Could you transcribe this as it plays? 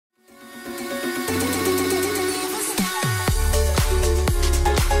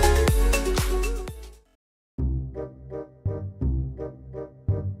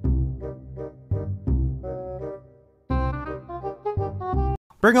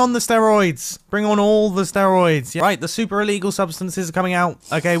Bring on the steroids. Bring on all the steroids. Yeah. Right, the super illegal substances are coming out.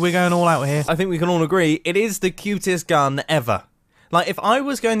 Okay, we're going all out here. I think we can all agree it is the cutest gun ever. Like, if I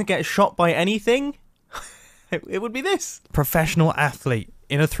was going to get shot by anything, it would be this. Professional athlete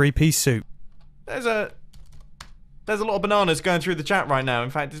in a three-piece suit. There's a lot of bananas going through the chat right now.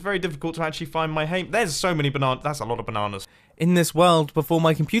 In fact, it's very difficult to actually find my hate. There's so many bananas. That's a lot of bananas. In this world before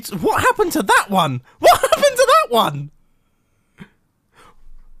my computer... What happened to that one? What happened to that one?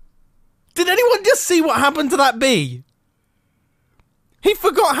 Did anyone just see what happened to that bee? He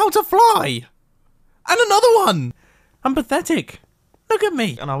forgot how to fly. And another one. I'm pathetic. Look at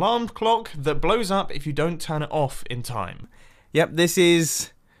me. An alarm clock that blows up if you don't turn it off in time. Yep, this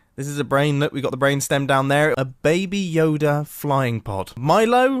is a brain. Look, we got the brain stem down there. A baby Yoda flying pod.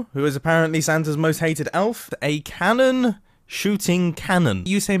 Milo, who is apparently Santa's most hated elf. A cannon shooting cannon.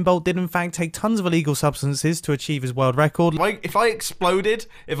 Usain Bolt did in fact take tons of illegal substances to achieve his world record. Like, if I exploded,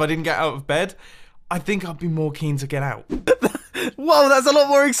 if I didn't get out of bed, I think I'd be more keen to get out. Whoa, that's a lot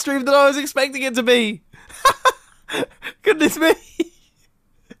more extreme than I was expecting it to be. Goodness me.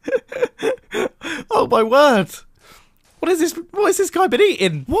 Oh my word. What is this guy been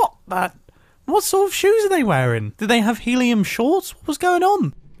eating? What sort of shoes are they wearing? Did they have helium shorts? What was going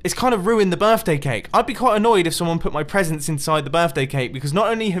on? It's kind of ruined the birthday cake. I'd be quite annoyed if someone put my presents inside the birthday cake, because not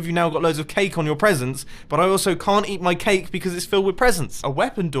only have you now got loads of cake on your presents, but I also can't eat my cake because it's filled with presents. A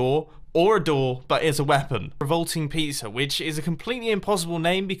weapon door, or a door, but it's a weapon. Revolting Pizza, which is a completely impossible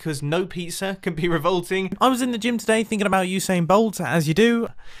name because no pizza can be revolting. I was in the gym today thinking about Usain Bolt, as you do.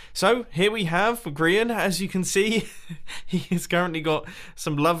 So, here we have Grian, as you can see. He has currently got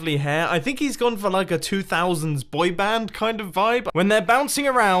some lovely hair. I think he's gone for like a 2000s boy band kind of vibe. When they're bouncing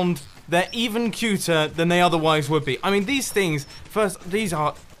around, they're even cuter than they otherwise would be. I mean, these things,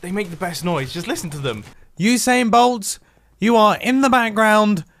 they make the best noise. Just listen to them. Usain Bolt, you are in the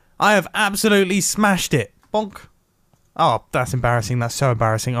background. I have absolutely smashed it. Bonk. Oh, that's embarrassing. That's so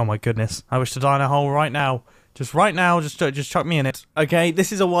embarrassing. Oh my goodness. I wish to die in a hole right now. Just right now, just chuck me in it. Okay,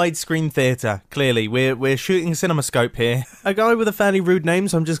 this is a widescreen theatre. Clearly, we're shooting CinemaScope here. A guy with a fairly rude name,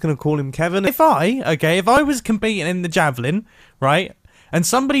 so I'm just going to call him Kevin. If I was competing in the javelin, right, and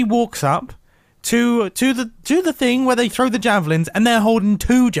somebody walks up to the thing where they throw the javelins and they're holding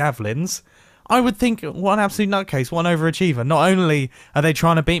 2 javelins, I would think, what an absolute nutcase, what an overachiever. Not only are they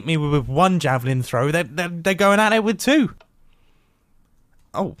trying to beat me with 1 javelin throw, they're going at it with 2.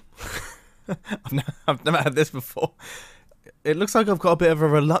 Oh. I've never had this before. It looks like I've got a bit of a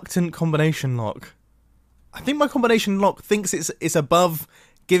reluctant combination lock. I think my combination lock thinks it's above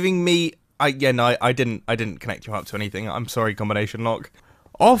giving me... I didn't connect you up to anything. I'm sorry, combination lock.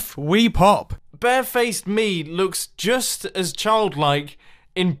 Off we pop. Barefaced me looks just as childlike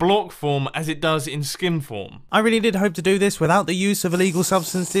in block form as it does in skin form. I really did hope to do this without the use of illegal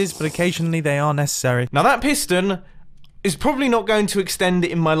substances, but occasionally they are necessary. Now that piston is probably not going to extend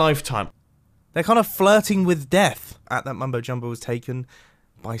in my lifetime. They're kind of flirting with death. That Mumbo Jumbo was taken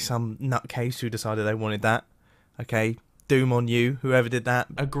by some nutcase who decided they wanted that. Okay, doom on you, whoever did that.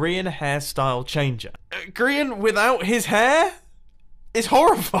 A Grian hairstyle changer. Grian without his hair is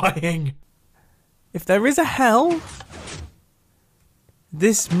horrifying. If there is a hell...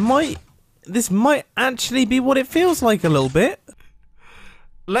 This might actually be what it feels like a little bit.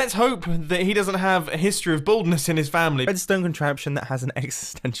 Let's hope that he doesn't have a history of baldness in his family. Redstone contraption that has an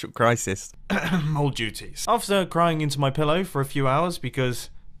existential crisis. Mold duties. After crying into my pillow for a few hours because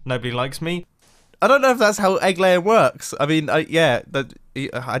nobody likes me. I don't know if that's how egg laying works. I mean, I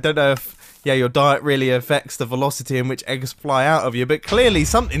don't know if... Yeah, your diet really affects the velocity in which eggs fly out of you, but clearly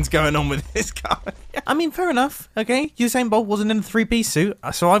something's going on with this guy. I mean, fair enough, okay? Usain Bolt wasn't in a 3-piece suit,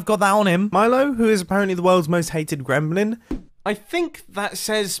 so I've got that on him. Milo, who is apparently the world's most hated gremlin. I think that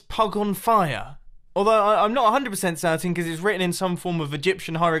says Pug on Fire. Although I'm not 100% certain because it's written in some form of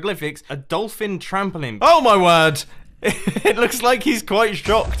Egyptian hieroglyphics. A dolphin trampoline. Oh my word! It looks like he's quite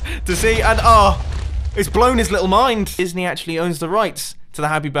shocked to see, and it's blown his little mind. Disney actually owns the rights to the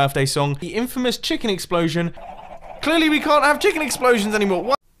Happy Birthday song. The infamous chicken explosion. Clearly we can't have chicken explosions anymore.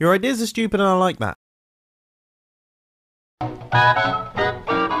 What? Your ideas are stupid and I like that.